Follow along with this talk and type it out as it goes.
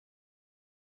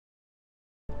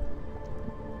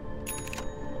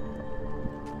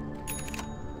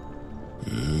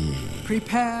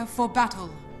Prepare for battle.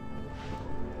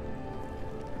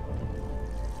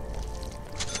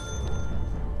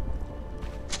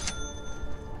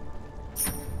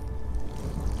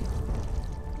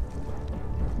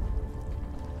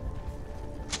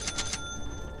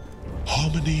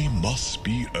 Harmony must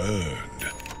be earned.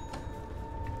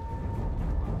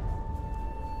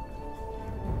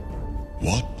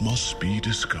 What must be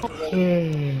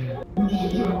discovered?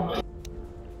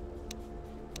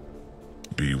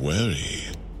 Be wary,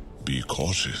 be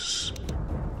cautious.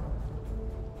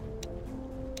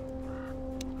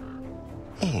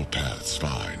 All paths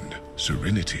find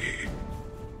serenity.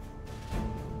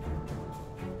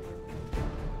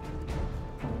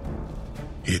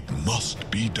 It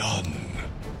must be done.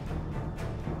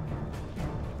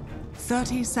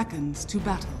 30 seconds to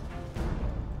battle.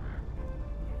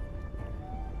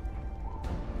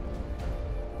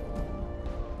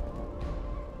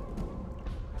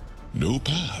 No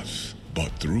path but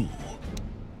through.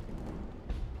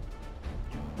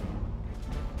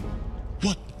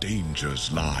 What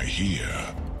dangers lie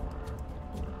here?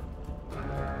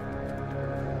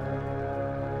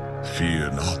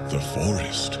 Fear not the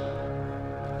forest.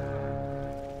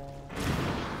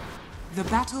 The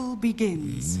battle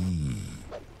begins.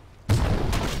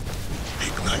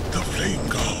 Ignite the flame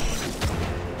god.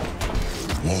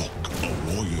 Walk a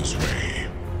warrior's way.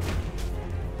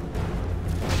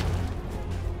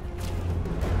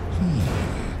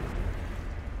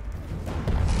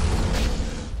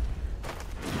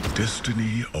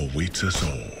 Destiny awaits us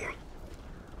all.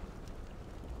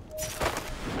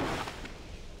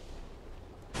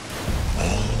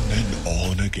 On and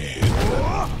on again.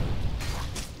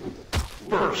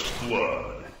 First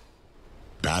blood.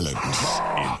 Balance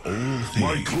in all things.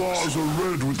 My claws are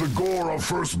red with the gore of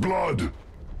first blood.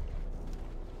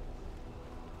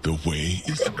 The way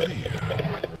is clear.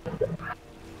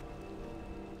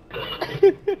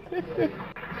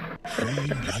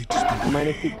 Flame lights the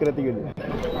way.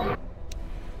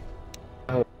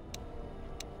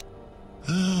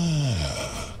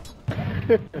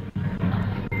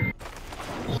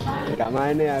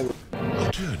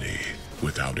 A journey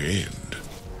without end.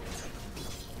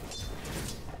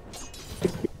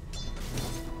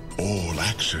 All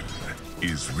action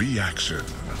is reaction.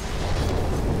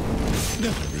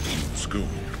 Never refuse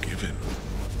gold given.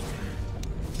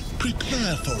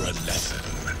 Prepare for a lesson.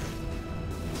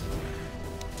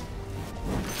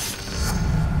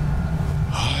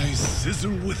 I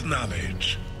sizzle with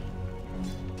knowledge.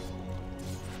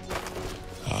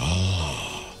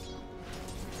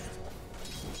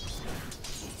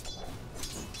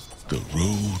 The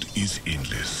road is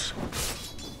endless.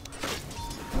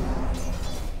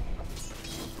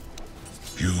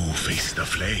 You face the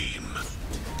flame.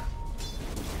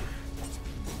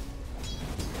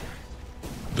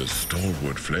 The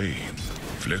stalwart flame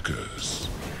flickers.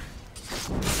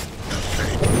 The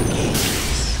flame always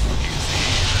is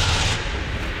here.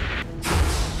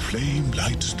 Flame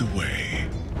lights the way.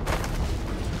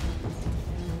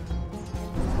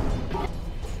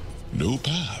 No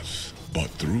path but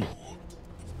through.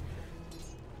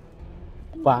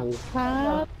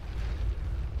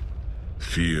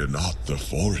 Fear not the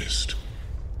forest.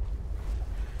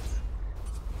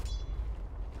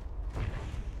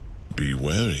 Be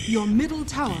wary. Your middle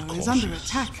tower is under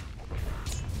attack.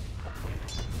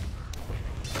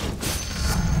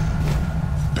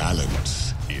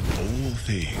 Balance in all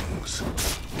things.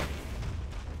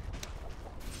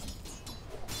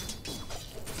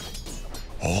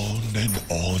 On and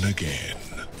on again.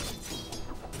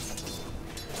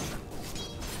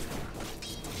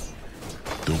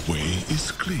 The way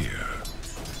is clear.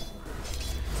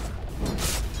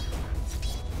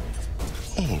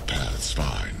 All paths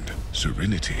find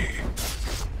serenity.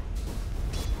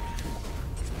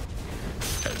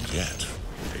 And yet,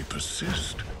 they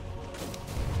persist.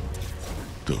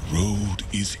 The road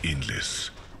is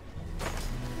endless.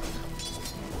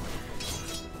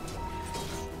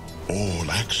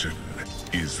 All action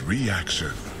is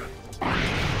reaction.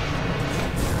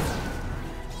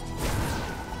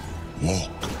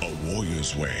 Walk a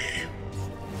warrior's way.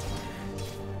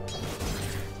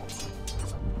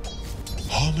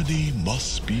 Harmony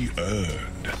must be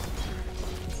earned.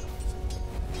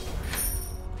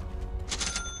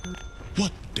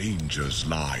 What dangers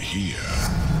lie here?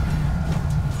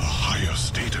 A higher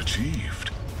state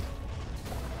achieved.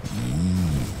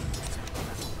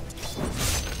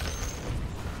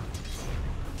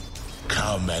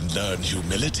 Come and learn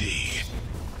humility.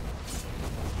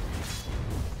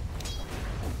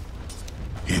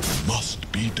 It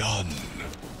must be done.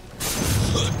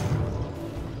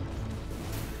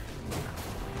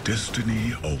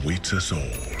 Destiny awaits us all.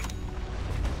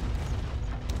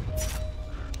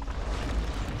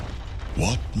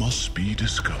 What must be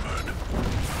discovered?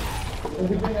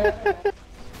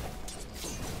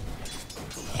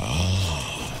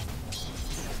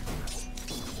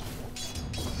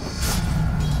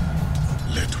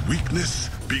 Let weakness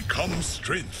become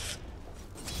strength.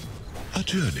 A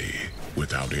journey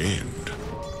without end.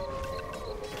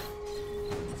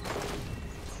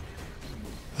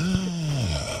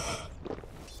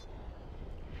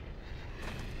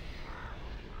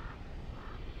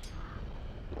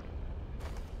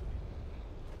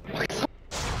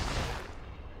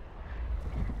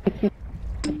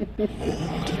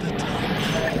 More to the top.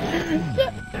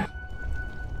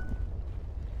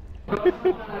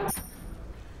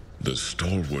 The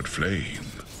stalwart flame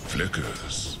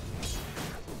flickers.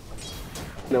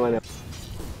 No.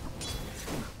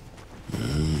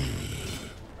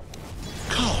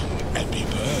 Come and be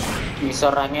burned.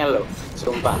 Bisa orangnya loh,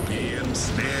 sumpah. Be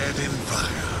ensnared in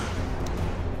fire.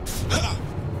 Ha!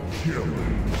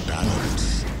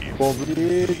 Balance.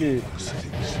 Goblok.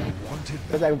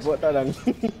 Pasang foto dan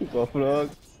goblok.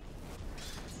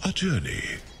 A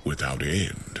journey without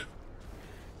end.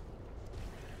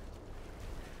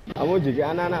 Kamu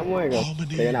juga anak-anakmu ya kan?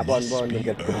 Harmony Saya nak must pon-pon be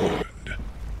dekat. earned.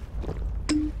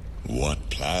 What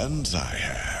plans I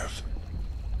have.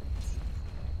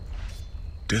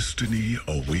 Destiny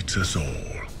awaits us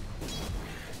all.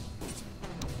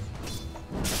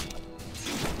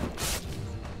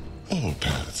 All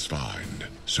paths find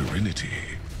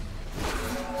serenity.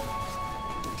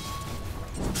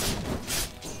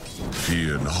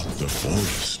 Fear not the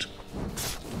forest.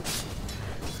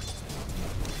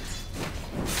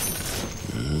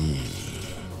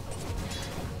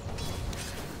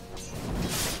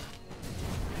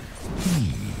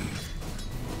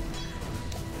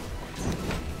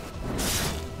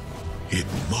 It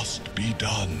must be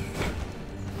done.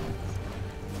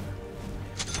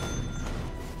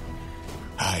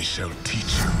 I shall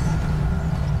teach you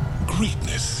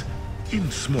greatness in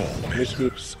small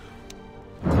measures.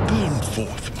 Burn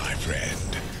forth, my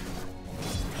friend.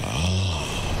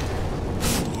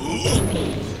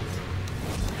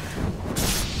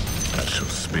 I shall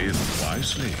spin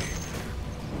wisely.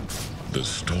 The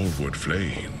stalwart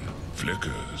flame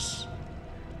flickers.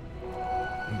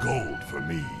 Gold for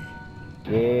me.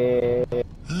 Yeah.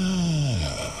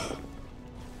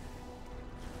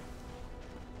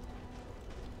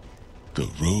 The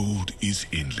road is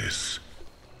endless.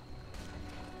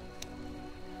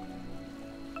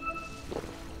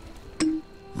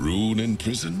 Rune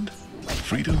imprisoned,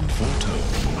 freedom foretold.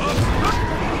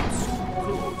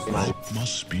 What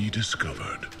must be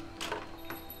discovered?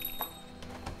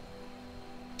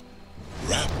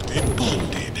 Wrapped and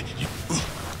bonded.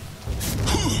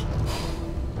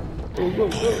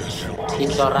 Fire shall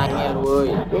Bisa orangnya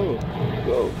woi. Go.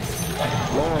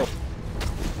 Nice.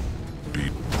 be.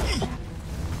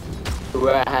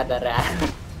 Dua hadara.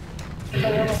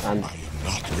 I am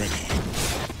not ready.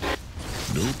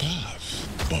 No path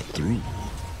but through.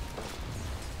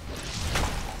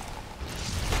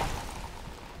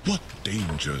 What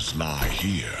dangers lie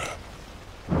here?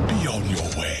 Be on your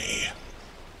way.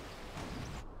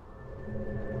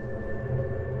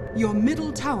 Your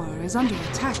middle tower is under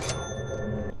attack.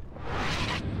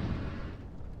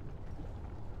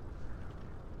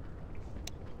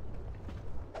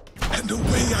 And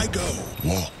away I go.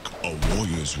 Walk a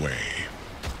warrior's way.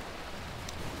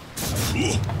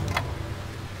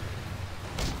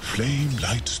 Flame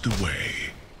lights the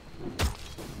way.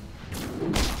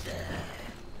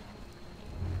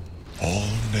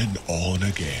 On and on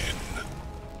again.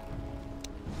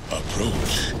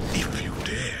 Approach if you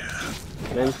dare.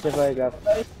 Nanti saya gap.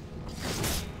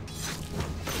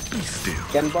 Be still.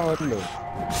 Kan pohon lo.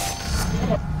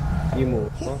 Gimu.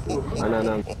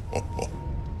 Anak-anak.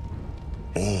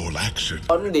 All action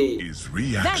Ondi. is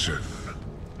reaction.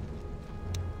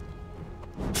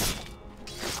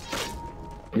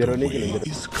 Jero ni Way kena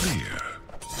is clear.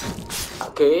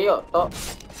 Oke, yuk, tok.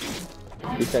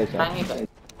 bisa. Rangi kan.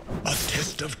 A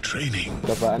test of training.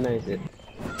 Bapak anak itu.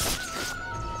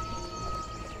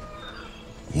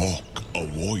 Walk a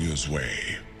warrior's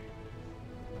way.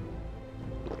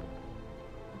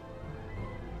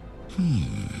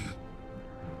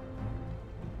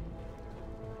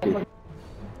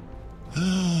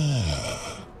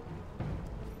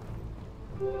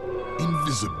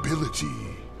 Invisibility.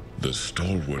 The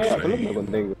stalwart Belum flame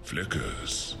penting.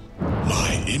 flickers.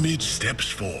 My image steps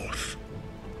forth.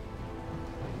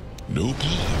 No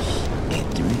path but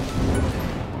through.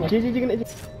 Cici kena.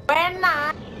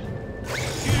 Pena.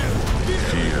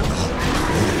 Fear not the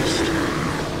forest.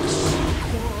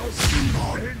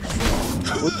 Your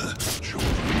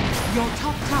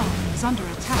top tower is under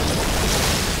attack.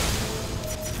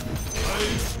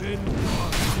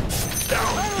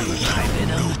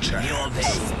 No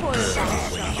chance. Burn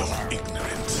away your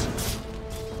ignorance.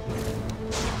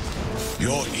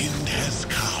 Your end has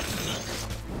come.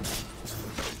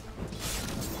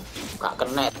 Gak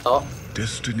kena toh.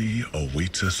 Destiny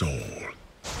awaits us all.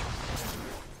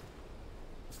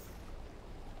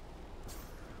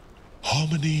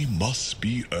 Harmony must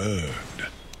be earned.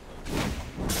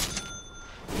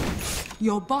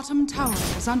 Your bottom tower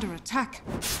is under attack.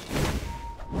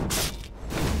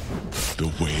 The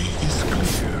way is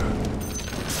clear.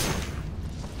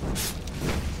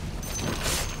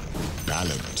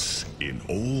 Balance in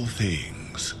all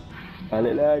things.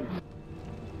 Balik lagi.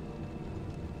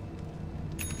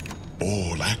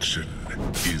 All action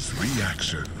is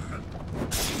reaction.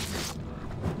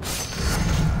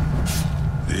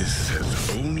 This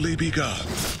has only begun.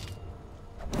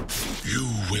 You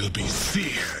will be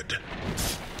seared.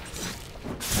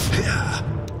 Yeah.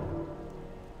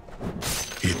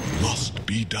 It must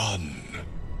be done.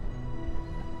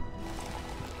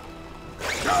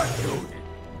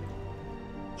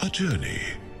 A journey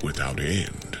without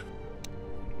end.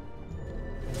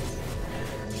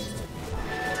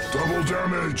 Double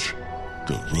damage.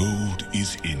 The road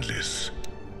is endless.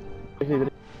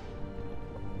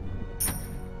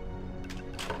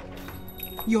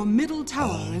 Your middle tower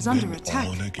On is under and attack.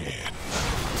 on again.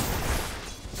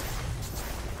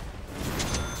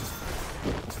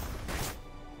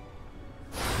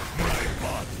 My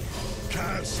body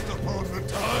cast upon the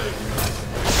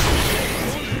tide.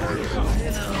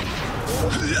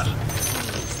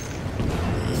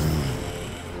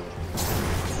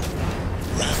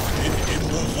 Wrapped in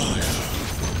ember fire.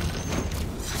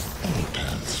 All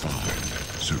paths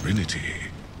find serenity.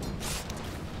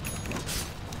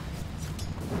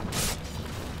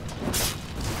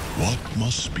 What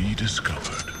must be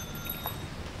discovered?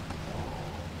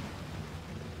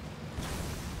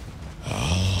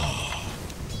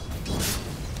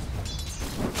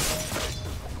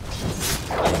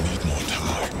 I need more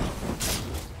time.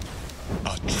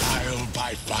 A trial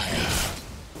by fire.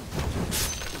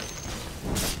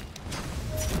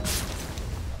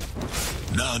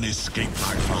 None escape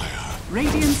my fire.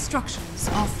 Radiant structures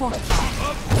are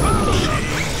fortified.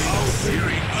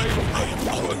 Searing, I am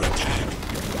under attack.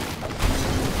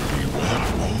 Beware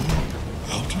war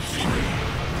out of fury.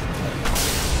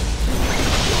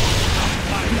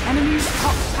 The enemy's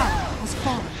top tower has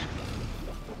fallen.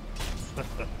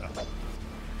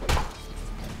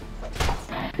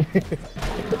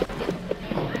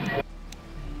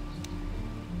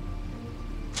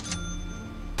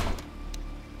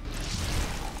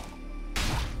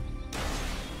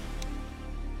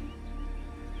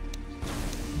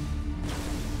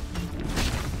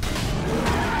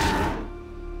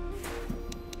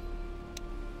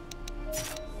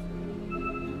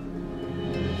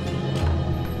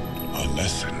 A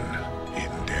lesson in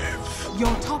death.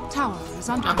 Your top tower is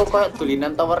under Aku attack. kayak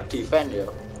tulinan tower defense ya.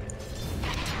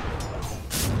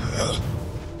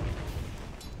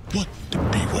 What?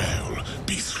 Be well,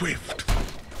 be swift.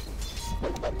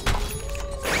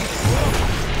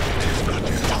 Tis not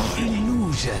yet time.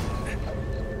 Illusion.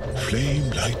 Flame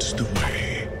lights the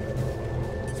way.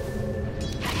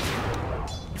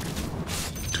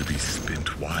 To be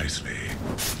spent wisely.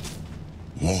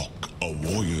 Walk a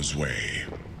warrior's way.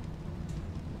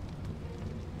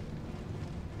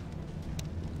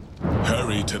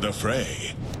 Hurry to the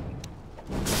fray.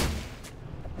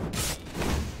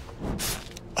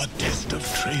 A test of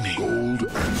training. Gold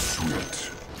and sweet.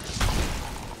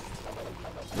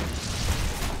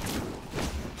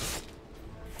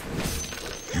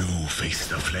 You face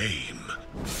the flame.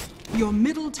 Your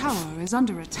middle tower is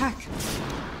under attack.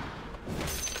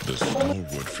 The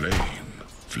stalwart flame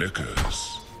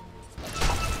flickers.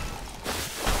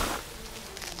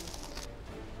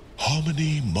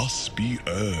 Harmony must be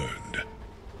earned.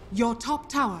 Your top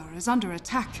tower is under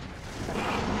attack.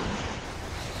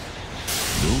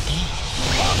 No path.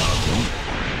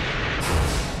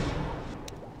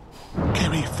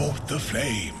 Carry forth the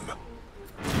flame.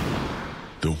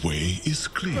 The way is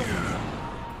clear.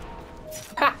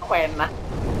 Hah, enak.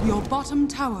 Your bottom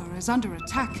tower is under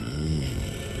attack.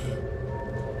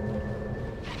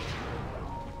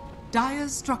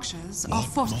 Dire's structures are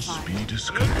What must fortified. be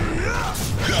discovered?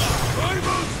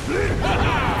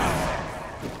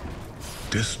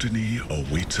 Destiny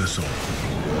awaits us all.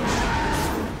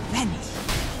 Vanish.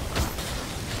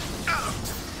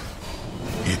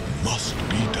 It must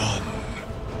be done.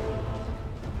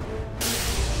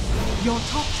 Your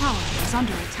top tower is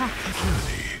under attack. A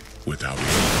journey without end.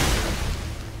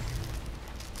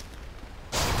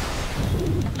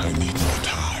 I need more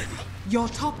time. Your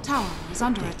top tower is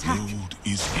under The attack. road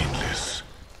is endless.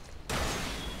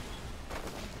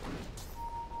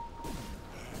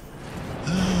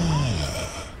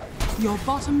 Your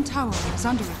bottom tower is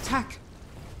under attack.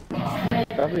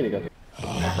 Tapi ini kan.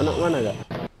 Anak mana gak?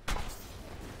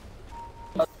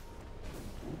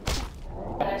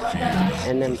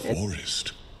 NMS. Forest.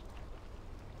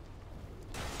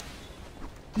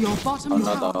 Your bottom no,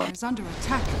 tower no. is under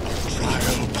attack.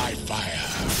 Trial by fire.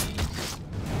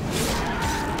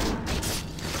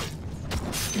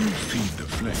 You feed the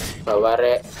flame. Bawa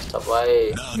rek, stop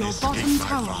wae. None Your escape bottom my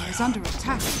tower fire. is under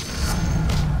attack.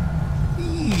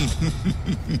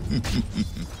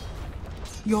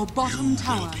 Your bottom You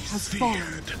tower will be has fallen.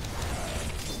 feared.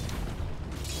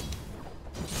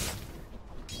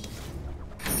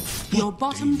 Your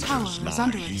bottom tower Dangers is lie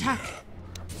under here. attack.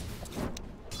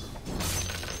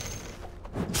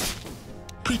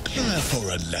 Prepare for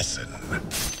a lesson.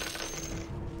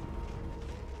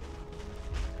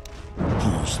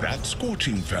 Who's that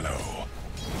scorching fellow?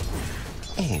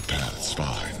 All paths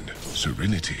find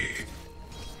serenity.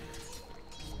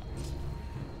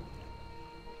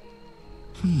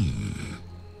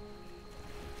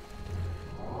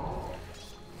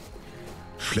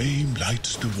 Flame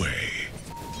lights the way.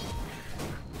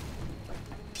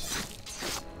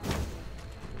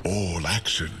 All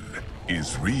action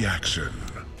is reaction.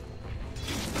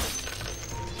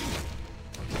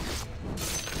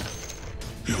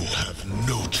 You have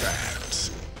no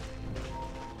chance.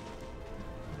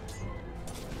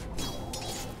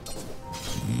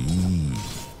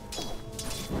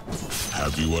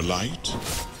 Have you a light?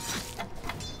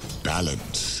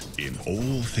 Balance in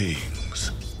all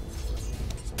things.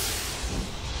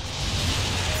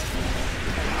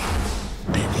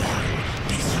 Be wild,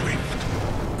 be swift.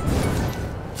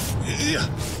 Yeah.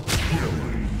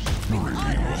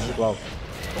 Wow.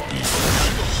 Be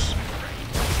cautious.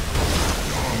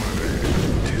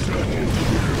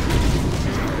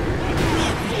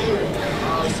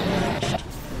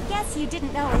 Guess you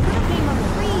didn't know a little game of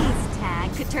freeze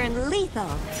tag could turn lethal.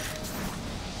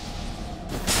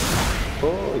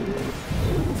 Oh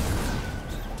iya.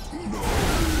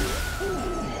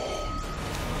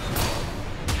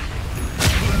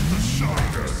 Let the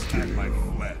sharks attack my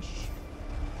flesh.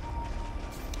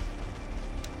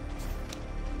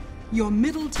 Your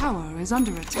middle tower is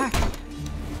under attack.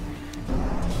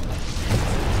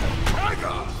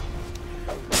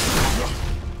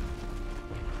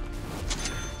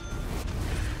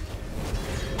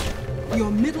 Your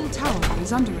middle tower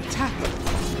is under attack.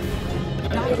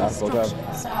 Dire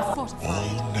structures are fortified.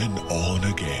 On and on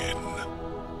again.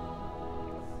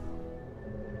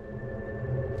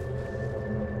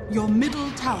 Your middle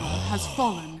tower has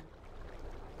fallen.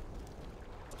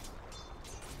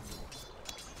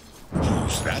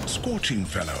 Who's that scorching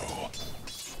fellow?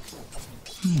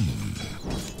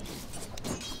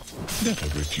 Never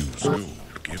refuse gold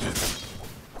given.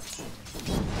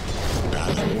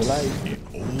 Balance in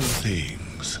all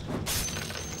things.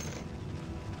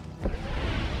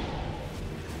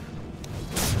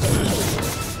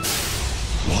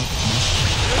 What must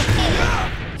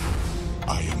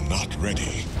I am not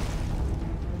ready.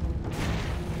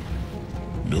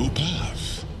 No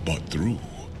path but through.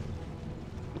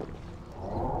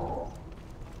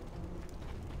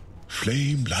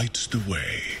 Flame lights the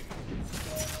way.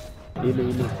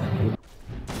 Ini.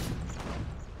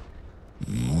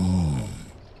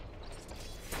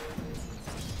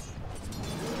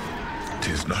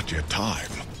 Tis not yet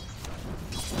time.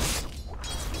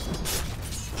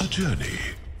 A journey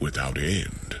without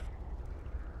end.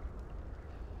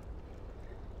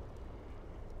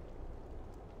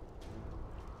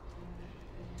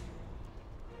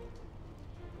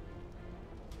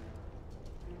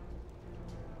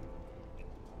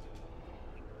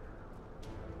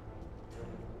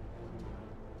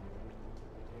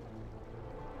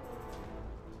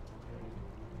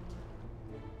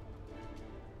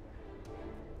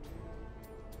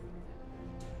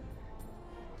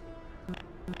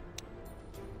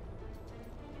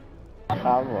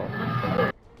 Kamu.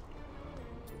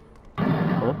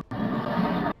 Hah?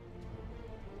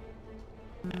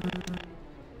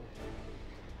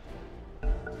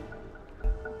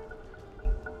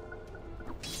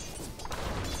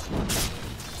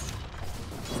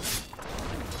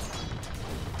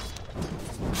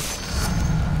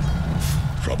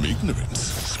 From ignorance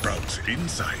sprouts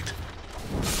insight.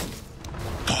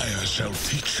 Fire shall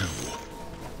teach you.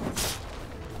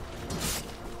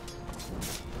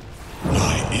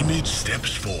 My image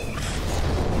steps forth.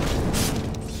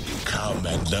 Come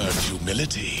Come and learn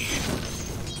humility.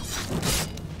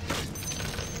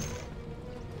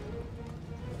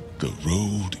 The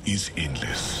road is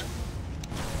endless.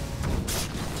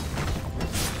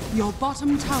 Your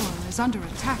bottom tower is under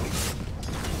attack.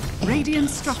 Radiant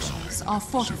structures are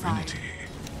fortified. Serenity.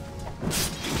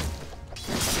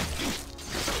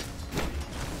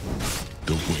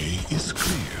 The way is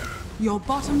clear. Your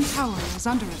bottom tower is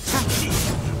under attack.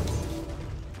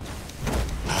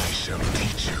 I shall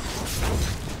teach you.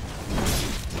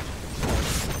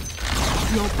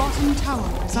 Your bottom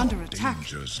tower is under attack.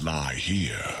 Dangers lie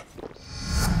here.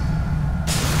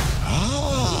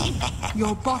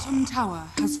 Your bottom tower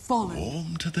has fallen.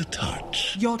 Warm to the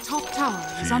touch. Your top tower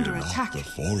is Fear under not attack. the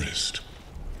forest.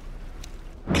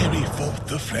 Carry forth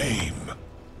the flame.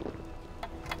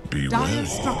 Be Dire wary.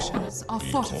 structures are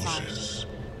Be fortified. cautious.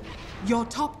 Your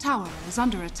top tower is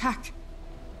under attack.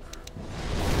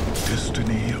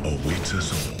 Destiny awaits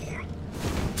us all.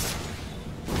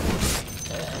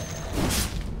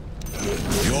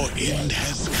 Your end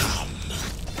has come.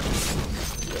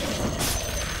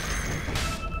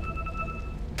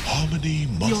 Harmony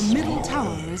must Your middle be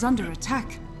tower heard. is under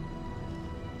attack.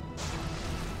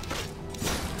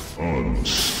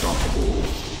 Unstoppable.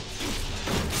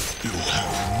 You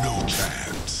have no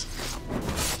chance.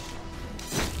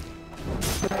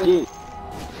 Gee,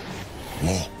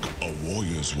 Walk a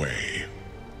warrior's way.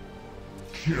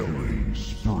 Killing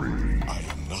spree. I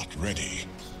am not ready.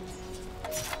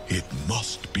 It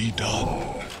must be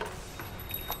done.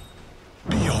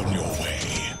 Be on your way.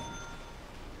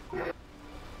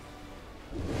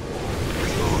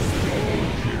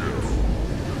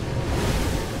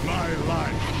 My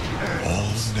life.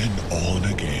 On and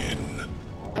on again.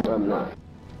 I'm not.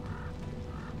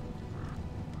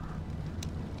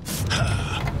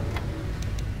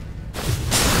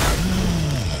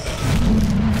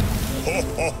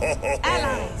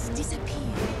 Allies disappear.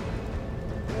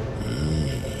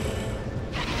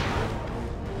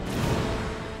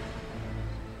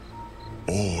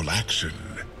 All action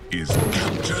is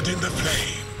captured in the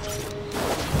flame.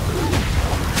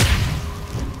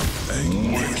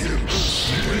 Wicked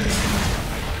sin.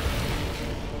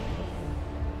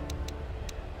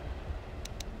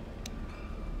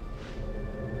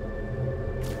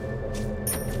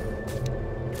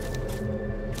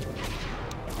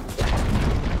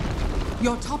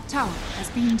 Your top tower has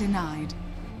been denied.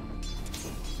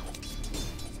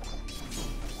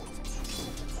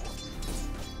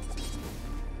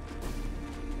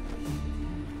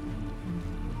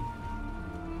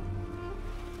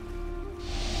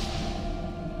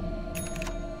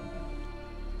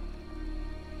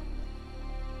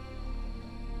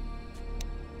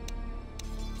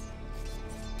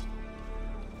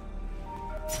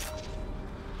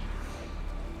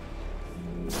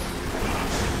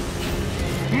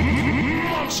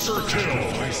 Monster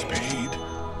kill. Price paid,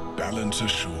 balance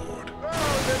assured.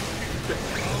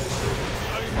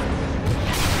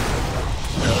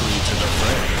 Hurry to the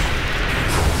fray.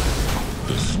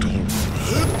 The storm.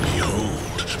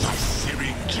 Behold my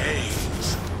searing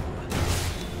chains.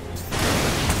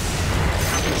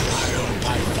 Trial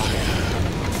by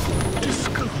fire.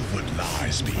 Discover what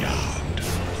lies beyond.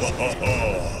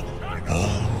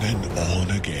 On and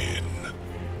on again.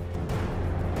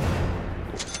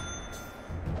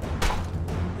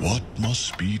 What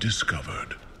must be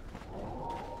discovered?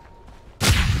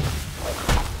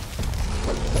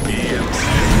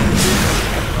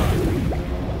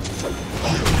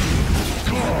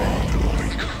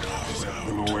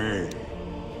 Away.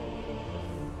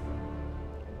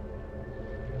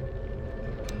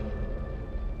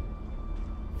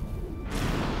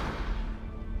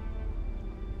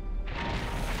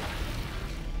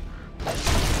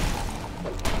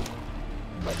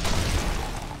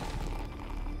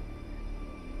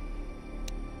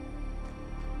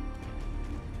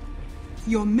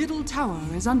 Your middle tower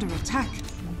is under attack.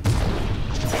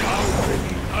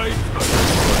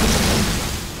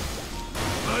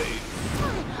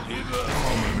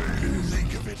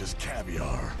 Think of it as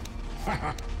caviar.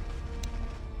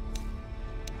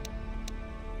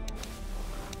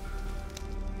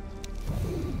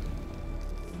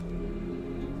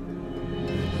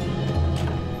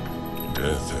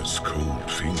 Death has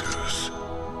cold fingers.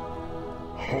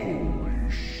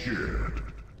 Holy shit.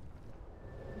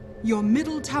 Your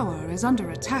middle tower is under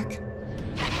attack.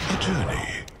 A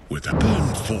journey with a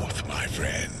burn forth, my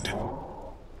friend.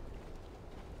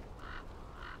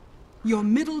 Your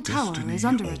middle tower Destiny is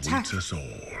under awaits attack. us all.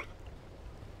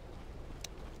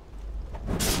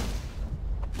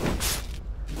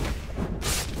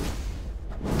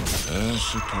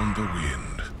 Ash upon the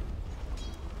wind.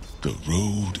 The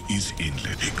road is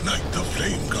inlet. Ignite the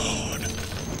flame guard.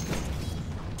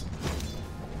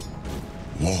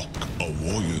 Walk a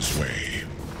warrior's way.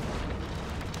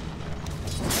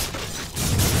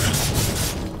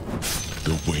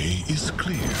 The way is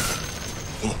clear.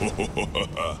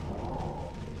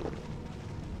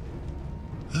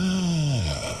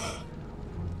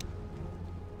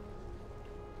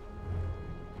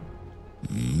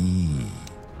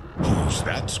 Who's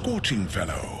that scorching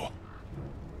fellow?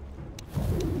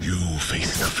 You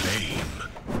face the flame.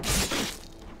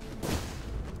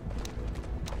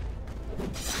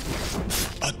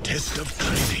 A test of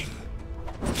training.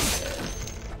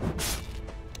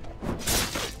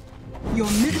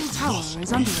 Your middle tower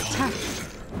is under attack.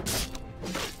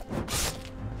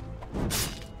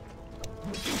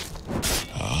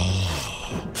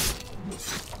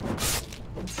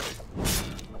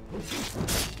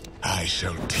 I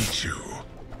shall teach you.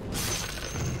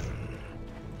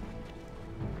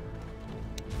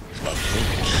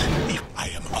 Approach if I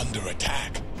am under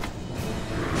attack.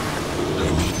 I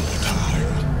need more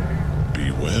time.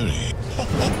 Be wary.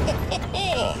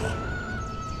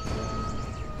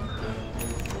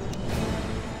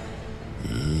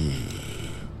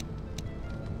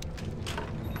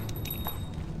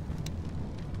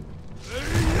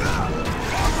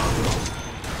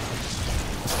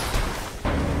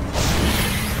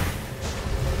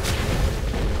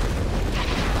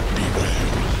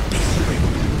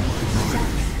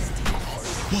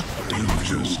 What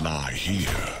dangers lie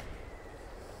here?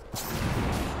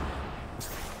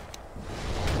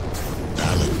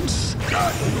 Balance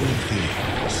all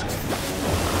things.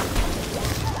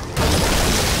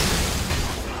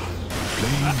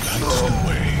 Flame lights the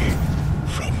way.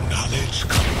 From knowledge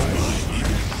comes my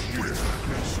evil.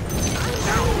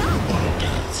 All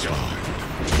paths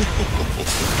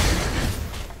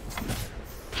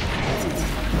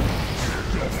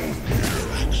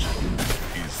Action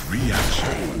is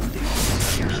reaction.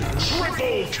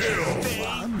 Triple kill!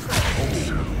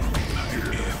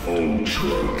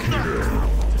 Ultra kill!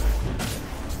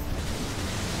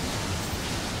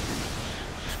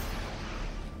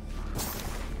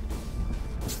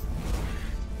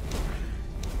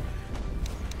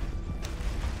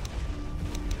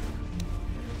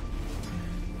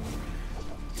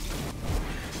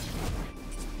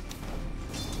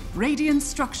 Radiant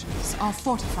structures are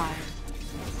fortified.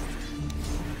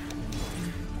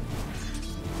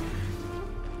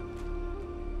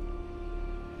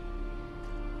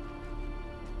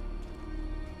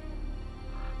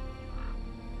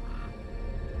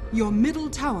 Your middle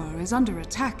tower is under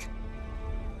attack.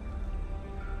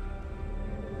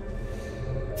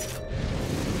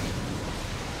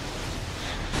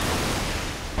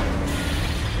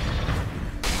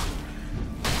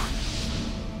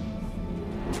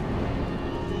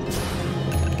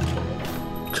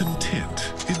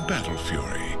 Content in battle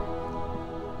fury.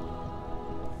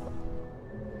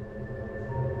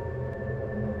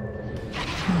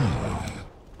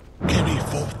 Carry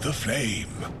forth the flame.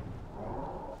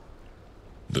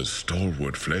 The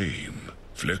stalwart flame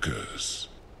flickers.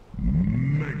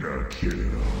 Mega kill!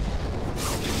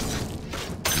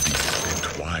 To be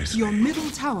spent wisely. Your middle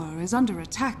tower is under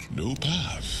attack. No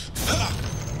path. Ha!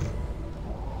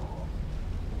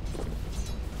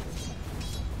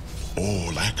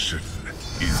 All action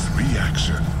is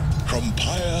reaction. From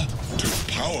pyre to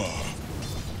power.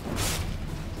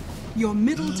 Your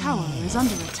middle tower is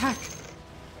under attack.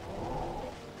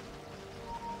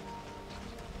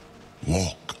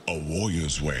 Walk a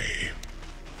warrior's way.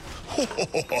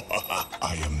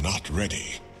 I am not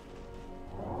ready.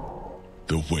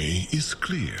 The way is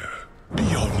clear. Be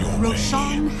on your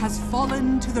Roshan way. has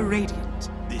fallen to the Radiant.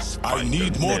 I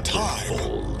need more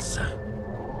time.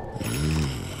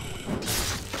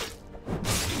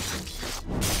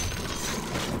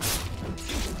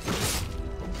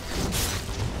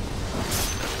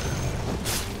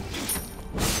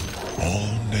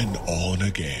 On and on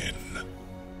again.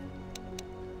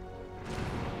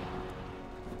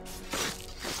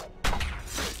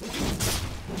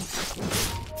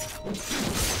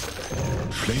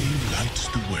 Flame lights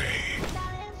the way.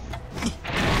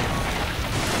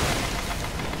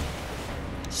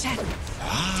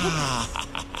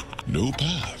 No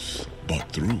path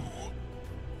but through.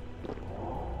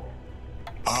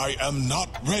 I am not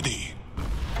ready.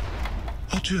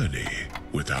 A journey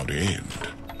without end.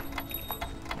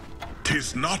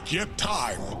 'Tis not yet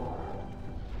time.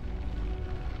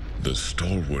 The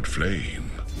stalwart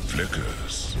flame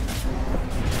flickers.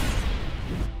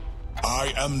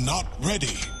 I am not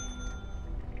ready.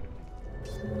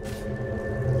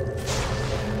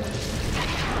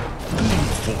 Gleam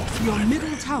forth Your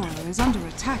middle tower is under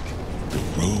attack. The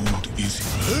road is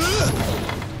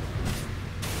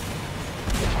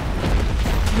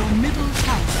Your middle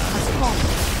tower has fallen.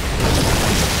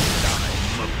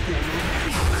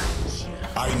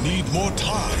 I need more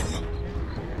time.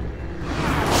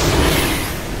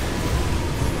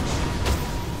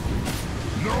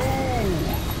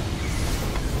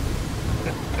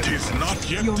 Tis not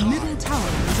yet Your time. middle tower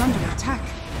is under attack.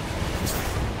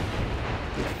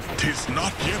 Tis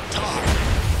not yet time.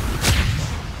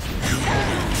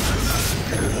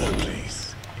 Your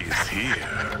place is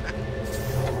here.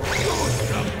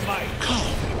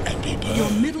 Come and be burned. Your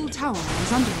middle tower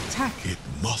is under attack. It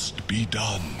must be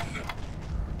done.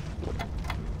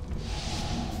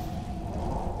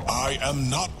 I am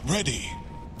not ready.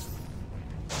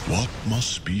 What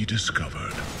must be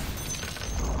discovered?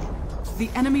 The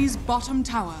enemy's bottom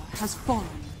tower has fallen.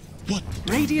 What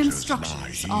Radiant dangers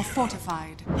structures lie are here?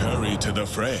 fortified. Hurry to the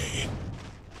fray.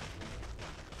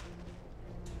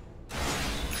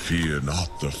 Fear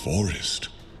not the forest.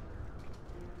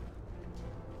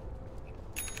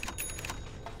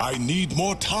 I need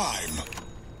more time.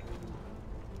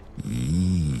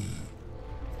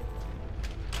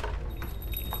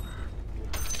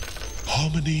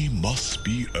 Harmony must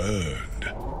be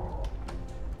earned.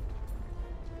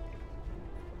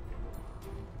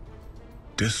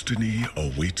 Destiny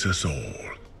awaits us all.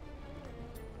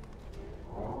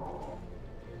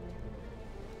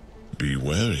 Be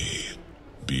wary,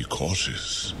 be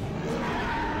cautious.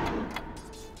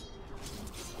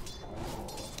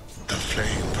 The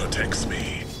flame protects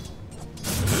me.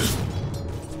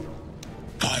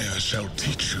 Fire shall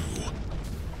teach you.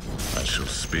 I shall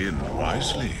spin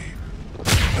wisely.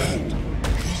 That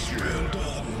is well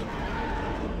done.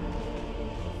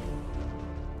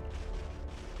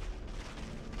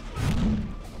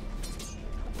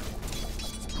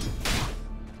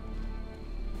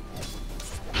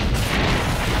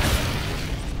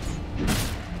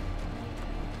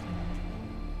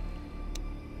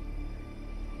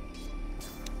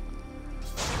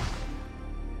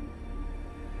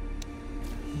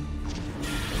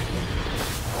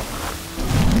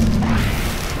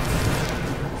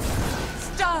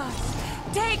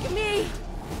 Take me!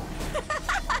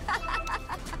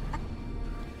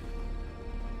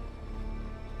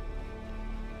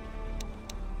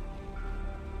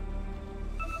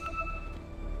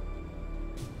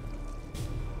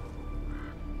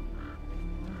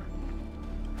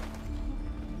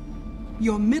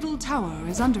 Your middle tower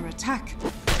is under attack.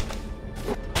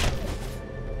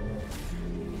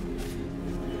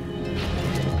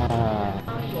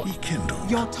 Rekindle.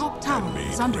 Your top tower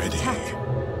is under ready. attack.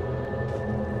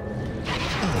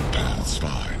 All paths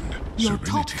find Your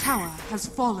top serenity. tower has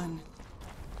fallen.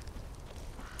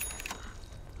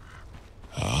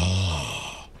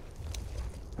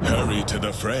 Hurry to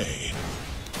the fray.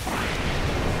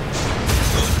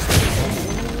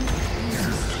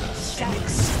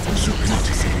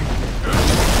 Serenity.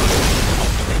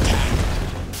 Under attack.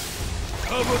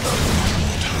 Cover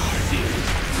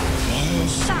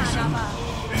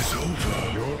is over.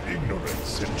 Your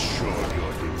ignorance ensure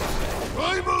your demise.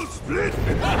 Primal split!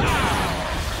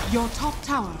 Your top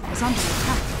tower is under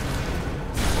attack.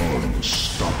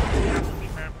 Unstoppable.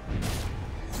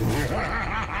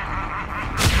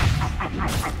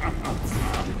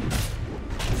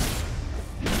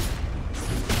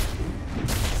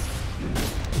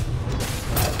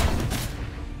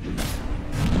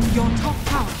 Your top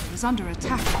tower is under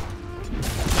attack.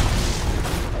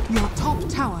 Your top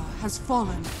tower has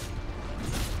fallen.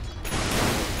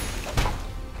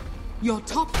 Your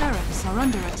top barracks are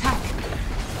under attack.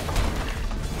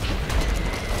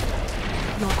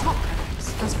 Your top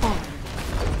barracks has fallen.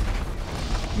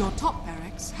 Your top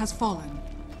barracks has fallen.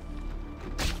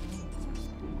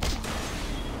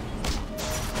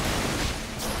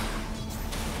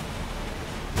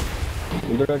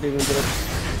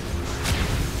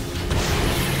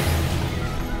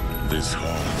 This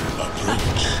hard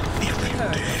approach, if you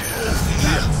dare.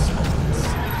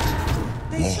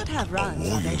 They should have run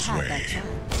while they warrior's had way. that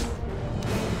chance.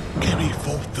 Carry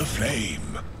forth the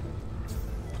flame.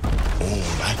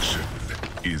 All action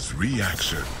is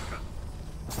reaction.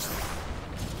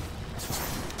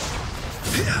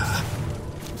 Yeah.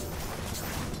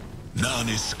 None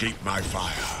escape my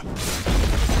fire.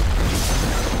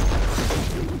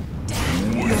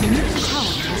 Your middle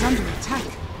tower is under attack.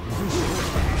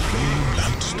 Flame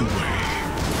lights the way.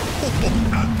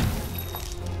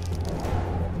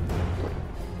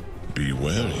 Be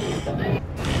wary.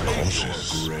 Be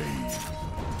cautious.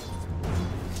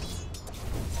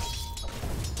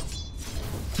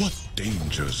 What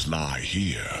dangers lie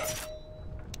here?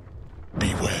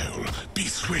 Be well, be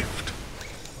swift.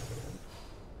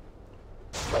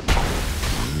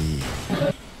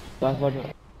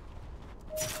 Password.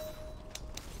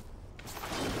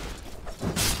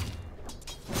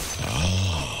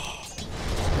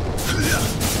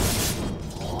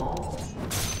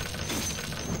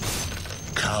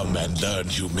 Come and learn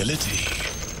humility.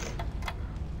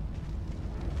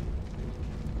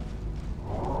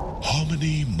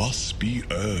 Harmony must be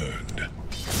earned.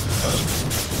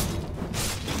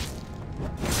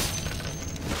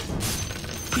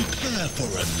 Prepare for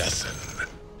a lesson.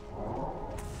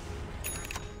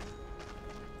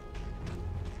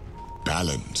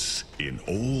 Balance in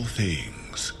all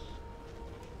things.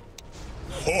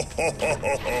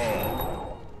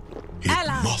 It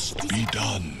Ally. must be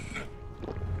done.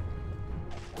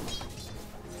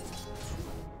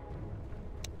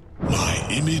 My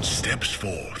image steps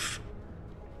forth.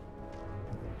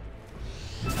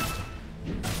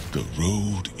 The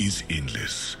road is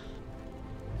endless.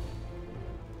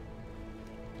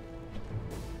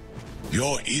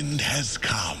 Your end has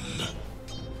come.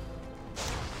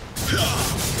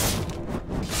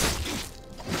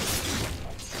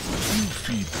 You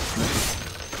feed the flame.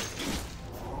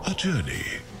 A journey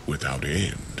without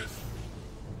end.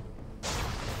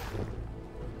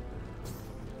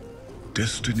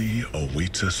 Destiny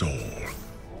awaits us all.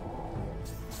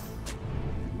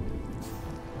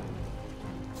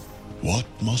 What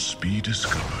must be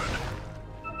discovered?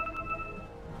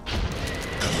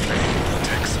 The flame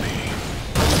protects me.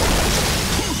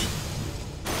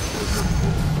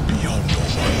 Beyond your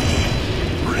mind,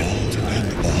 all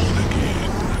and all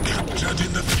again, captured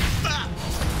in the...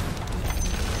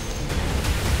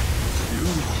 You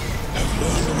have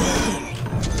learned well.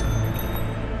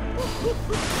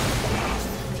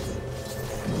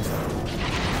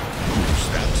 Who's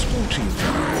that sporting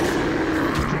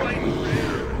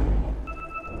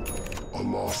A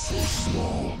loss so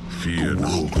small. Fear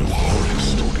not the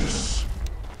forest.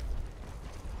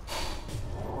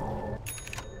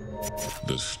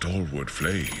 The stalwart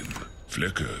flame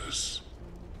flickers.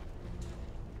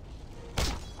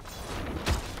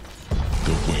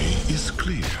 The way is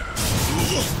clear.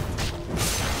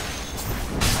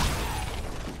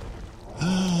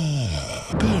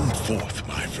 Burn forth,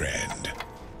 my friend.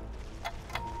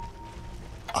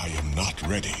 I am not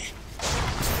ready.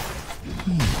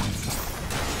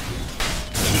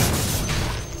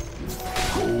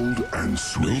 Cold and No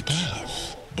sweet.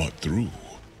 path, but through.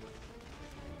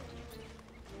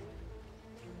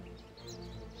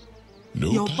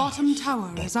 No Your path, bottom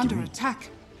tower but is under through. attack.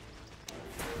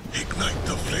 Ignite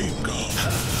the flame god.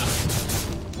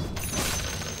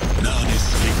 None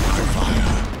escape my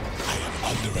fire. I am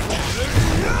under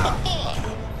attack.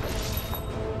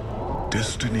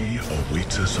 Destiny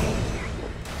awaits us all.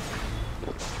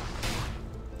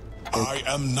 I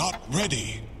am not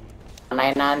ready.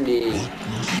 Mainan di What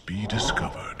must be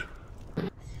discovered?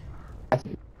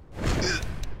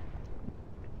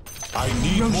 I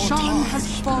need more Roshan time.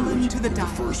 has fallen to the dark.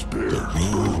 First bear. The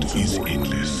road is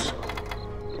endless.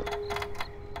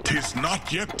 'Tis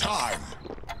not yet time.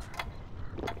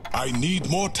 I need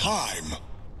more time.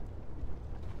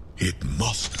 It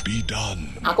must be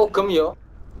done. aku gem yo.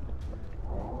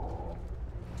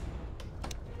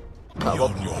 Be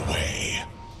on your way.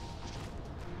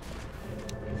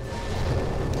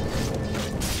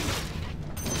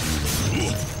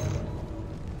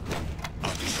 A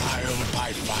trial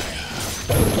by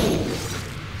fire.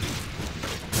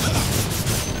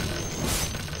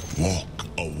 Walk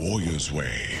a warrior's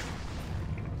way.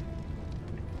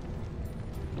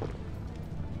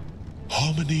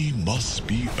 Harmony must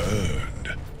be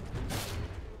earned.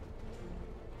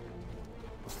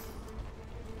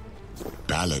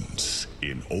 Balance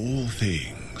in all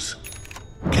things.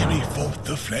 Carry forth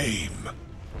the flame.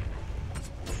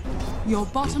 Your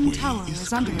bottom way tower is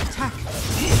is under clear. attack.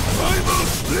 Need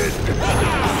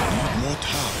more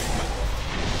time.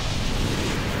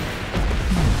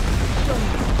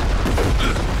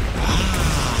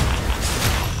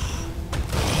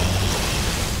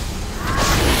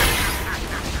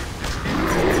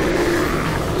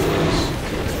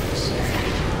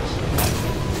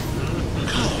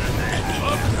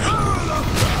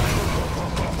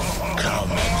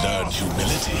 Come and learn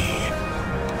humility.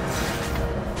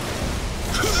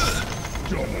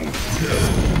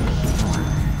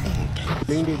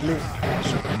 Blink it, blink.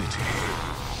 Serenity.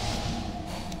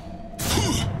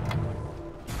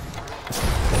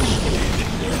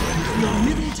 Your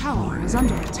middle tower is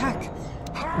under attack.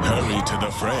 Hurry to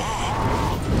the fray.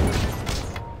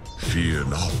 Fear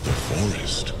not the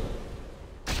forest.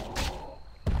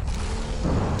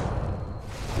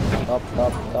 Stop,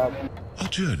 stop, stop.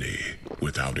 journey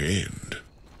without end.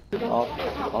 You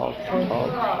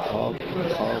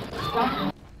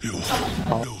have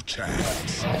no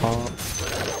chance.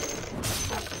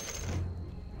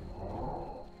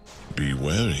 Be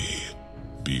wary.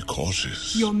 Be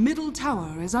cautious. Your middle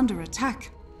tower is under attack.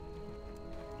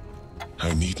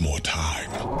 I need more time.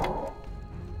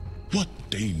 What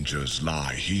dangers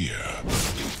lie here?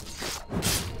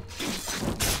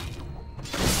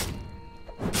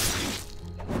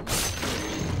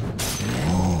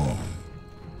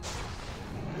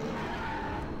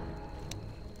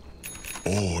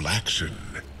 All action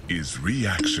is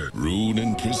reaction. Rune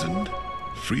imprisoned,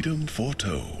 freedom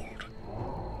foretold.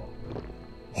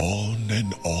 On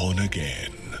and on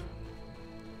again.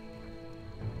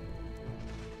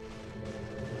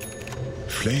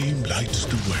 Flame lights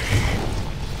the way.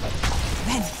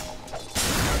 Then,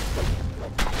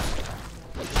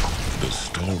 The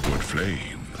stalwart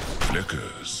flame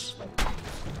flickers.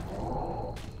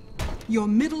 your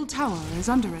middle tower is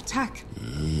under attack.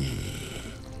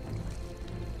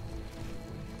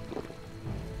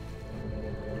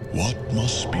 What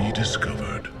must be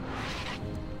discovered?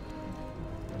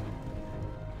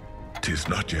 'Tis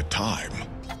not yet time.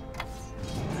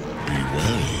 Be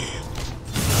wary.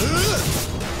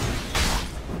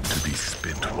 To be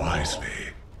spent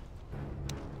wisely.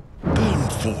 Burn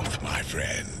forth, my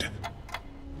friend.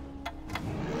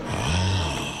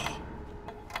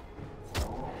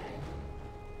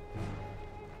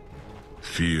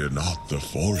 Fear not the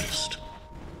forest.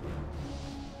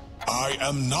 I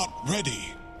am not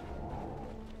ready.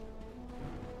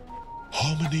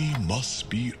 Harmony must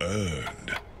be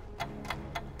earned.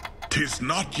 'Tis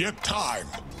not yet time.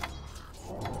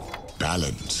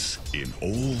 Balance in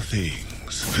all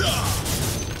things.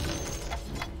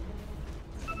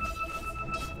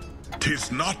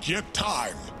 'Tis not yet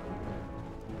time.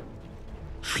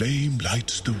 Flame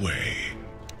lights the way.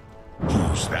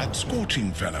 Who's that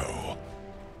scorching fellow?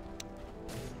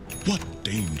 What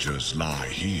dangers lie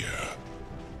here?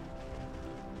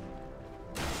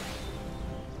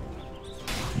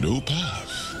 No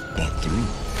path but through.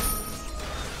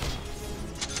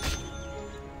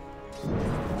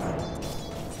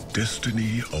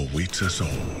 Destiny awaits us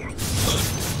all.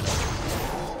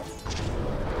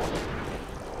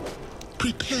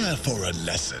 Prepare for a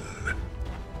lesson.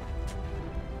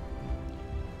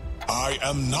 I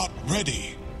am not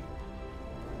ready.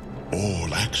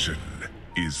 All action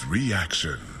is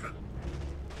reaction.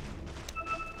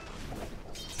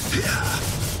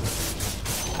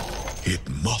 It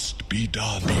must be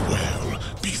done. Be well,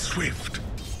 be swift.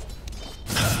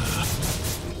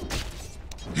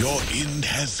 Your end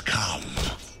has come.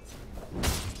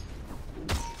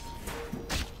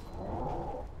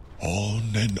 On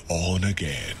and on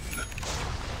again.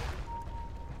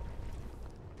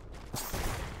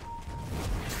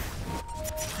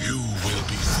 You will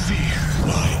be seen.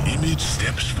 My image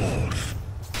steps forth.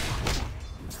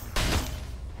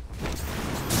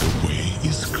 The way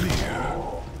is clear.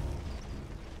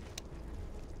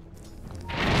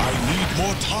 I need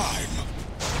more time.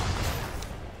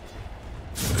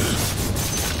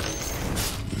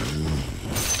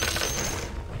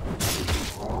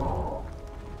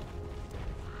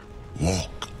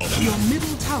 Walk along. Your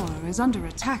middle tower is under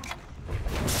attack.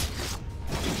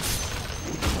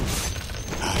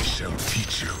 I shall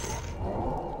teach you.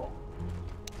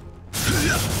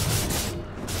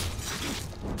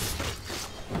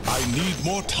 I need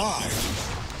more time.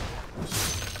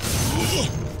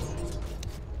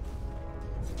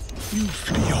 You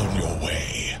flee on your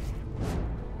way.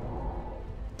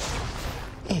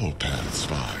 All paths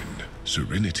find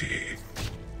serenity.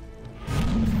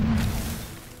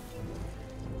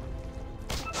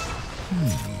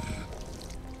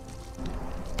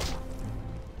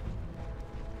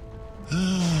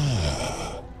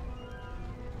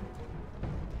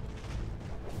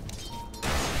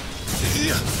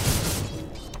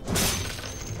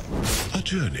 A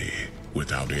journey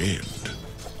without end.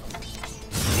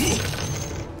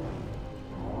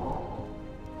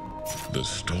 The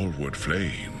stalwart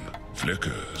flame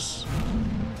flickers.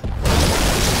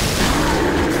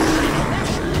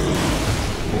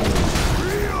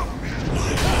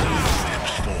 My enemy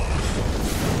steps forth.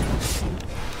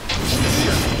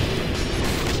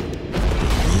 The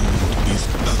road is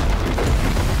up.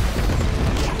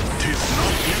 'Tis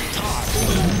not yet time.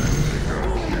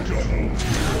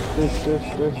 This. The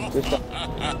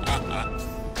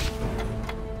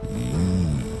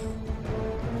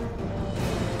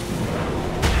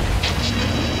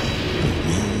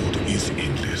road is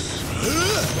endless.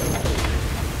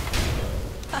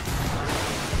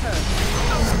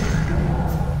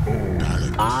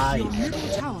 Ah, Your middle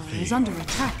tower is under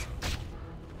attack.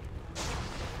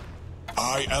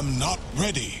 I am not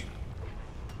ready.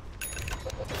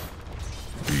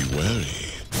 Be wary.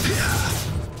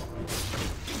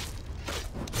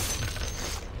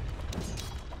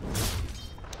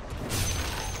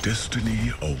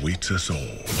 Destiny awaits us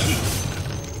all.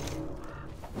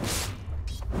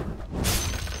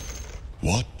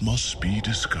 What must be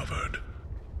discovered?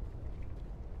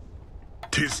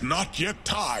 'Tis not yet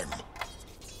time.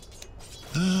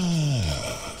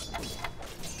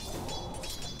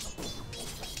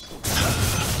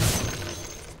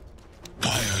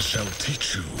 Fire shall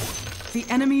teach you. The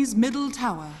enemy's middle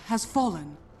tower has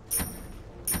fallen.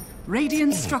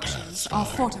 Radiant structures are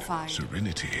fortified.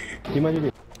 Serenity. Di maju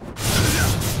di.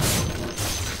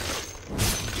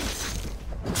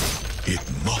 It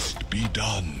must be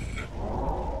done.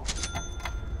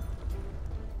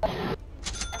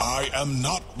 I am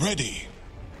not ready.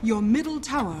 Your middle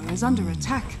tower is under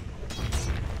attack.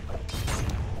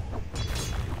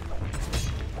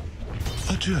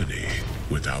 A journey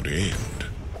without end.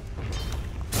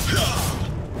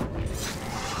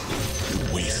 You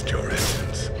waste your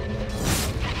essence.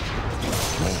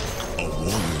 Walk a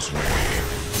warrior's way.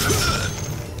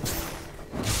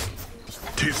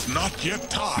 'Tis not yet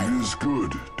time. It is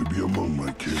good to be among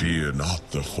my kin. Fear not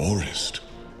the forest.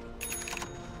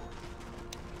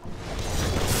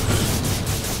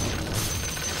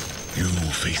 You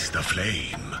face the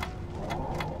flame.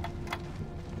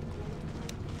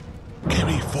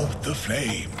 Carry forth the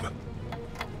flame.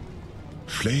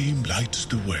 Flame lights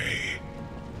the way.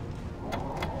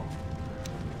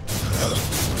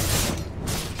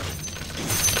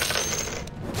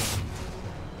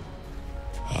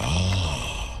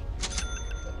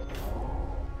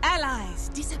 Allies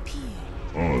disappear.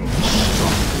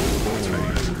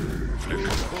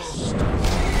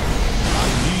 I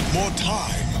need more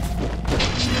time.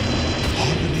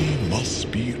 Harmony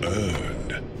must be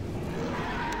earned.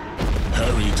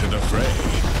 Hurry to the fray.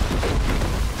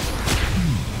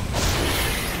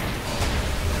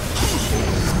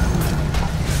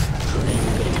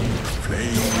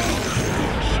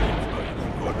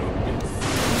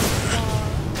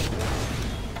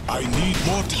 I need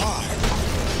more time.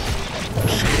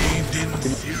 Shaved in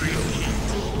serial heat.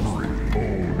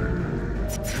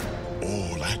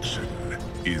 All action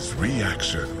is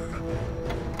reaction.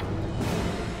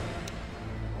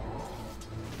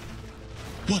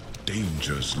 What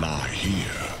dangers lie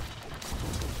here?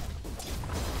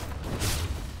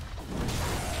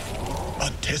 A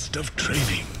test of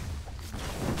training.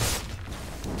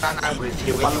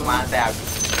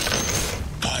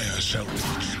 Fire shall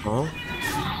teach you. Hah?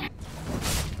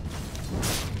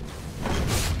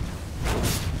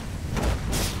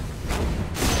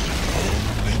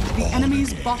 The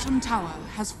enemy's bottom tower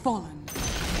has fallen.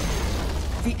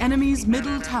 The enemy's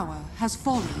middle tower has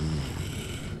fallen.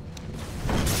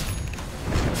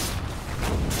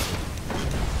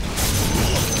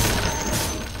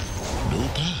 No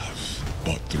path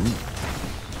but through.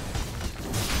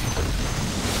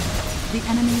 The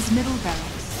enemy's middle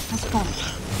barracks has fallen.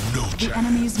 No The chance.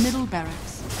 enemy's middle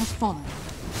barracks has fallen.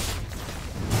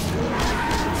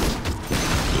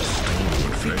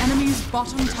 The enemy's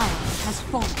bottom tower has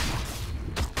fallen.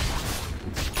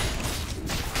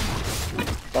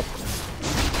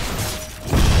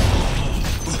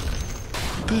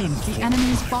 Burn The for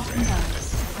enemy's bottom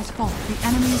barracks has fallen. The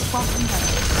enemy's bottom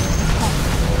barracks has fallen.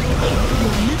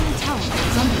 Your middle tower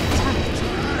is under attack.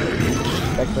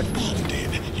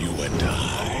 bonded, you and I.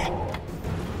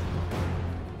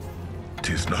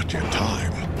 'Tis not yet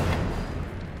time.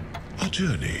 A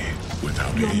journey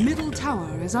without Your end. middle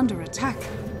tower is under attack.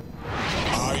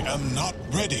 I am not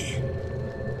ready.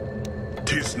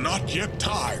 'Tis not yet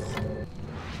time.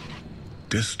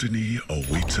 Destiny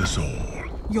awaits us all.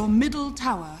 Your middle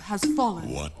tower has fallen.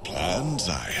 What plans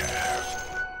I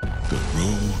have. The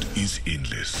road is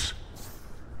endless.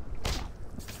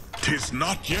 'Tis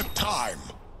not yet time.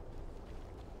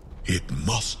 It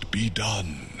must be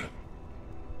done.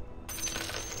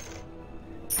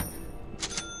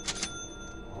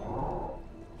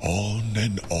 On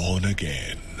and on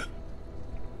again.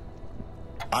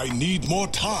 I need more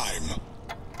time.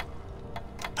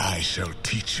 I shall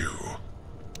teach you.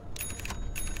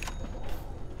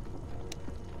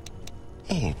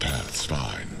 All paths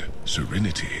find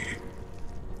serenity.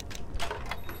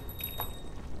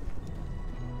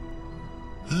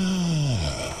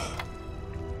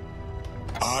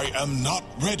 I am not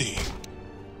ready.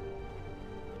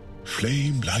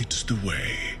 Flame lights the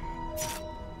way.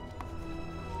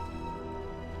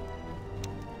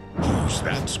 Who's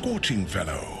that scorching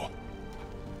fellow?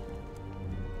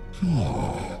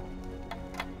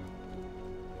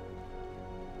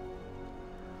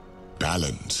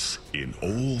 Balance in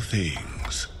all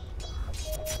things.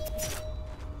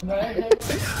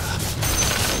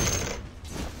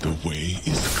 The way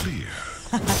is clear.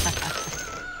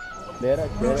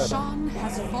 Roshan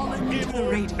has fallen to the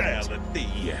Radiant.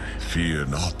 Fear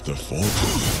not the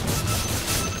fortune.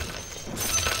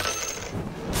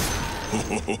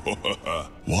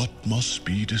 What must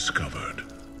be discovered?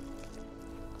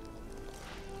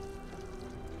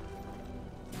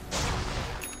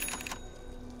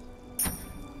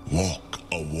 Walk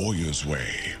a warrior's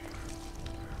way.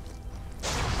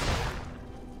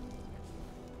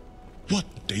 What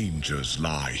dangers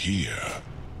lie here?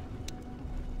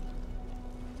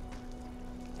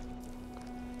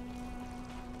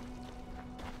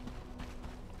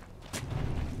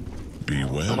 Be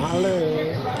well,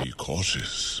 be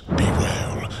cautious, be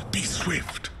well, be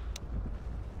swift.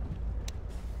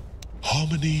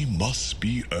 Harmony must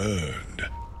be earned.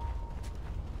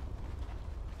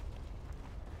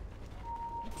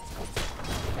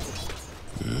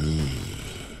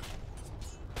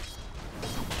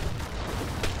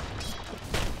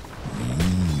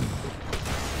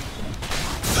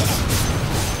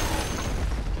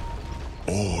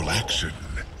 All action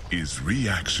is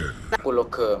reaction.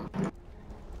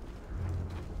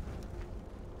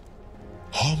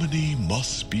 Harmony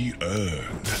must be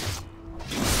earned.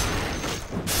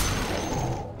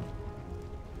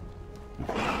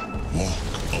 Walk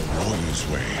a warrior's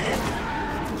way.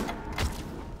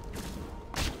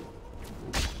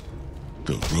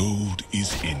 The road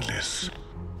is endless.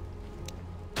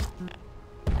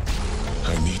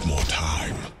 I need more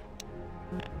time.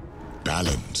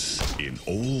 Balance in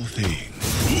all things.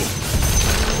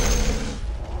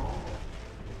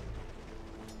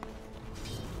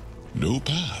 No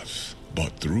path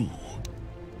but through.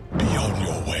 Be on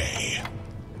your way.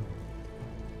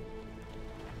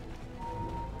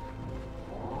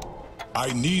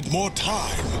 I need more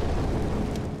time.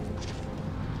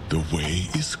 The way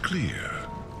is clear.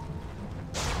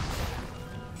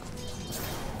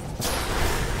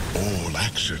 All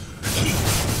action.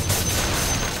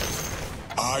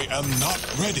 I am not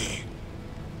ready.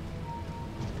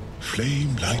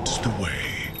 Flame lights the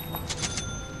way.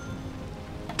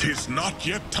 'Tis not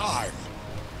yet time.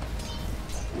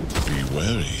 Be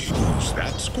wary. Who's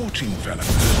that scorching fella?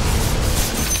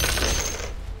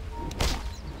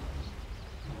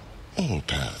 All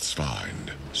paths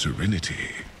find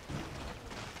serenity.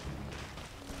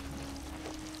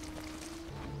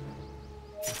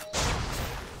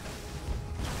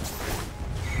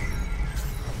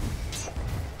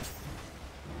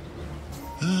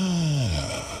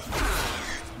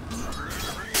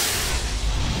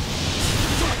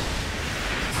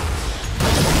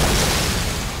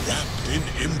 In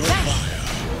ember fire.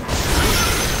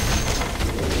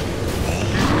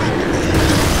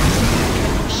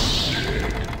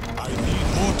 I need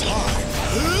more time.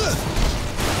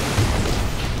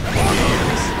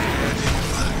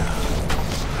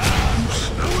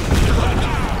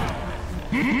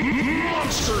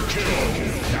 Monster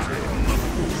kill.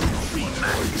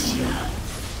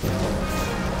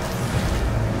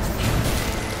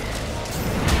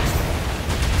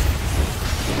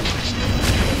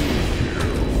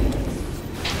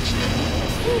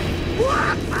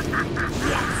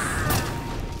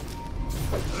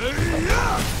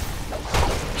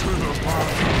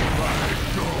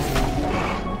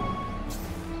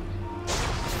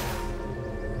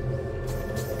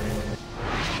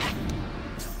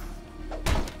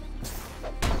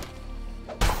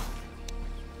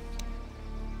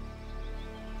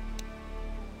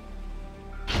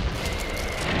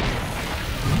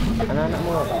 Anak-anak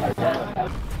mau apa?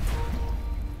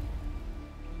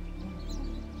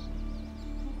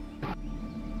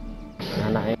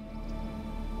 Anak-anak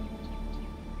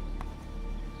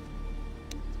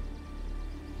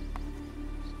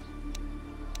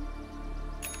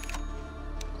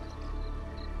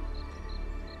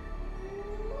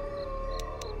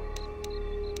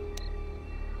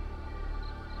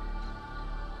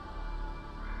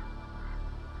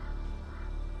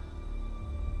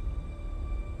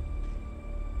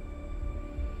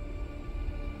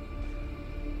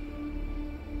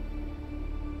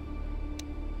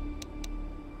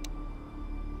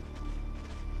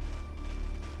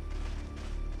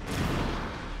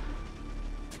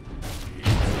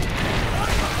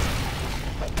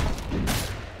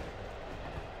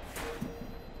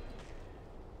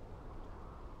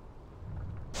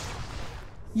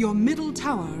Your middle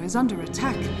tower is under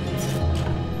attack.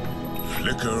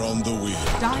 Flicker on the wheel.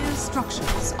 Dire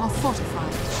structures are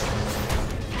fortified.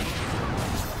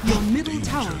 Your middle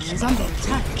tower is under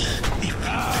attack.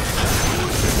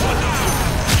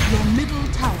 Your middle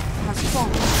tower has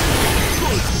fallen.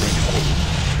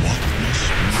 What must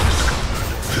be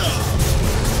discovered?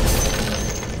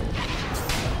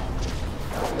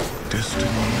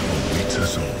 Destiny awaits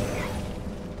us all.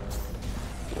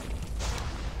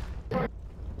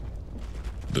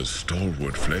 The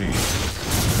stalwart flame.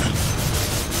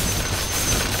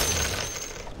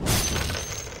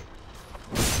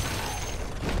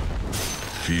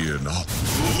 Fear not.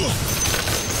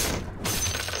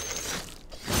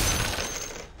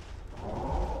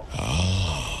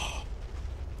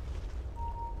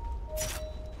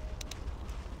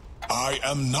 I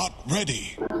am not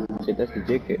ready. Shit, that's the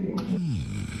JK.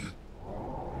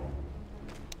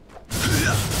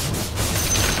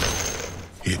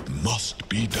 It must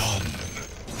be done.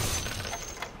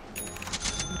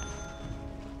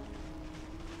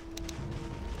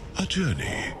 A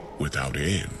journey without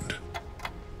end.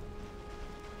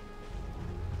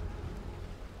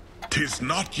 'Tis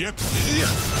not yet.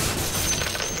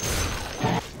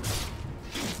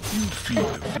 You feel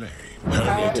the flame.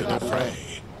 Hurry to the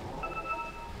fray.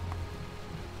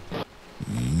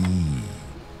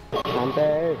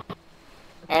 Santai.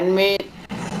 Enemy.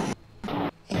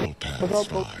 All paths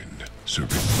find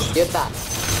surrender. Dia tak.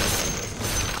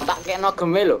 Tak kayak no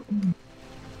geme lho.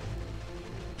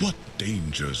 What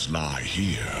dangers lie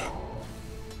here?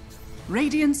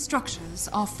 Radiant structures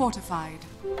are fortified.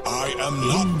 I am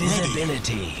not ready.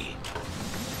 Invisibility.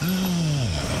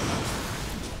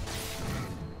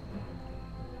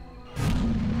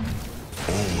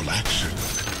 All action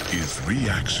is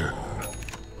reaction.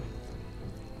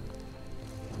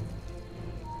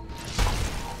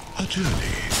 A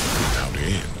journey without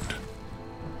end.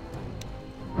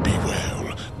 Be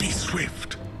well, be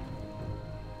swift.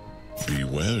 Be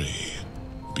wary,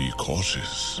 be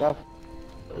cautious. Raf,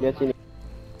 lihat sini.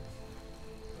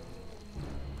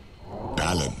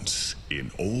 Balance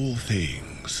in all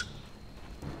things.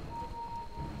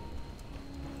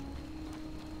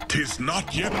 'Tis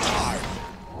not yet time.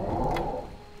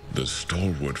 The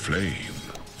stalwart flame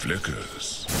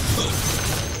flickers.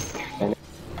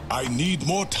 I need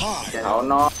more time. Oh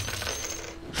no.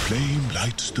 Flame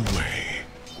lights the way.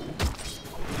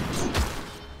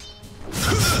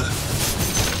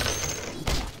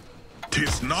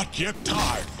 'Tis not yet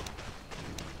time.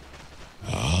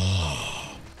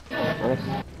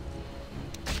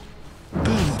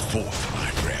 Burn forth, my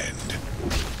friend.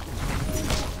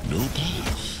 No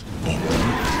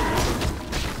path.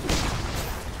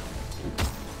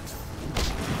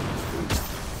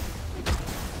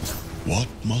 What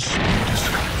must be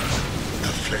discovered?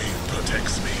 The flame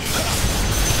protects me.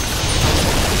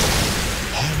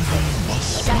 Harmony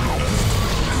must be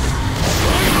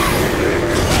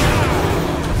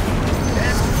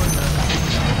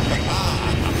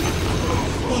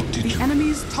What did The you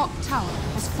enemy's top tower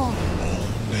has fallen.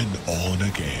 on and on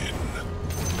again?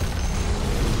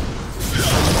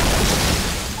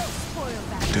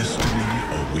 Destiny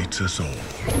awaits us all.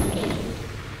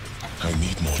 I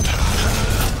need more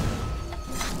time.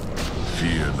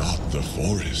 Fear not the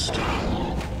forest.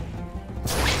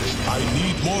 I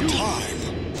need more time.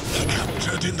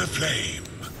 Captured in the flame.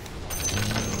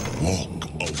 Walk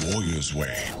a warrior's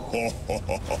way.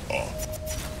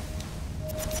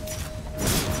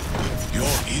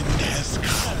 Your end has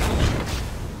come.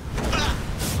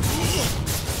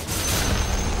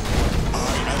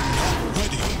 I am not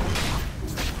ready.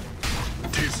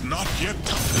 'Tis not yet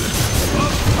time.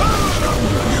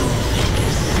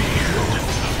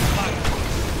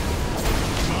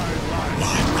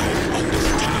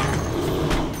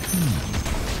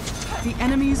 The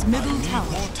enemy's middle tower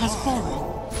has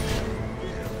fallen.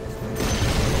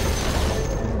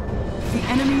 The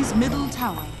enemy's middle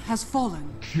tower has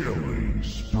fallen. Killing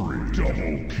spree.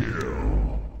 Double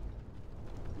kill.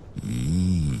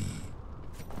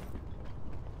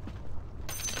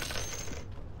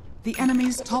 The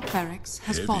enemy's top barracks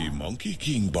has Heavy fallen. Monkey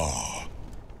King bar.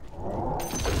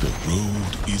 The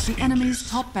road is The enemy's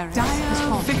top barracks has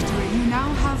fallen. Victory. You now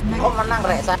have Oh mega. menang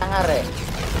rek, sangar rek.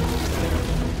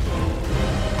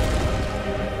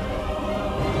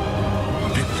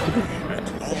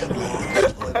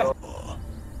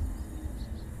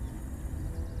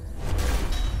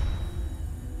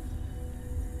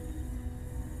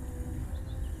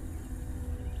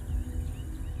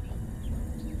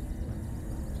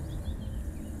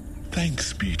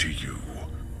 Thanks be to you.